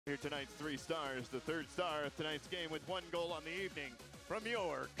Here tonight's 3 stars, the third star of tonight's game with 1 goal on the evening from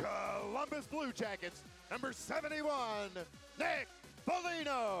your Columbus Blue Jackets, number 71, Nick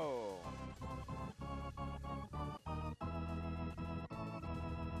Foligno.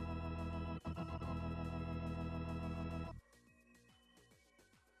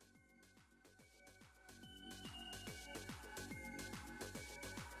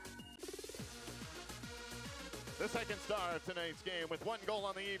 The second star of tonight's game with 1 goal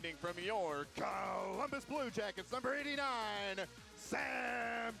on the evening from your Columbus Blue Jackets, number 89,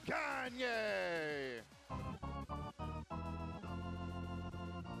 Sam Gagne.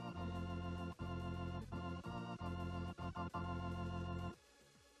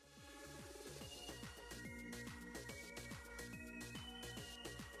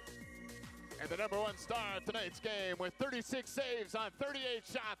 And the number 1 star of tonight's game with 36 saves on 38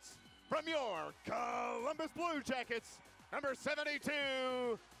 shots from your Columbus Blue Jackets, number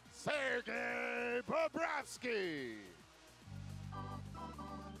 72, Sergei Bobrovsky.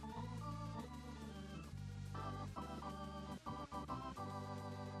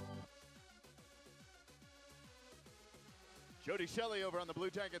 Jody Shelley over on the Blue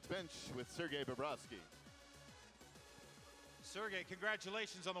Jackets bench with Sergei Bobrovsky. Sergei,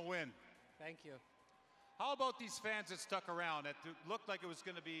 congratulations on the win. Thank you. How about these fans that stuck around? It looked like it was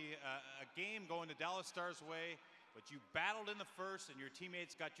going to be a game going to Dallas Stars' way, but you battled in the first, and your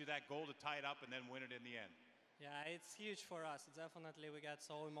teammates got you that goal to tie it up and then win it in the end. Yeah, it's huge for us. Definitely, we got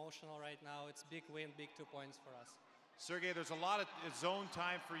so emotional right now. It's big win, big 2 points for us. Sergei, there's a lot of zone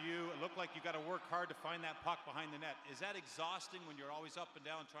time for you. It looked like you got to work hard to find that puck behind the net. Is that exhausting when you're always up and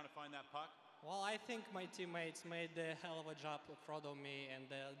down trying to find that puck? Well, I think my teammates made a hell of a job in front of me, and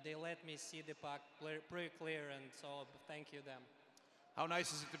they let me see the puck pretty clear, and so thank you them. How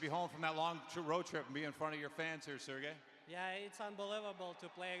nice is it to be home from that long road trip and be in front of your fans here, Sergei? Yeah, it's unbelievable to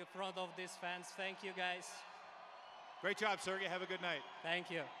play in front of these fans. Thank you, guys. Great job, Sergei. Have a good night.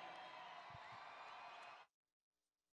 Thank you.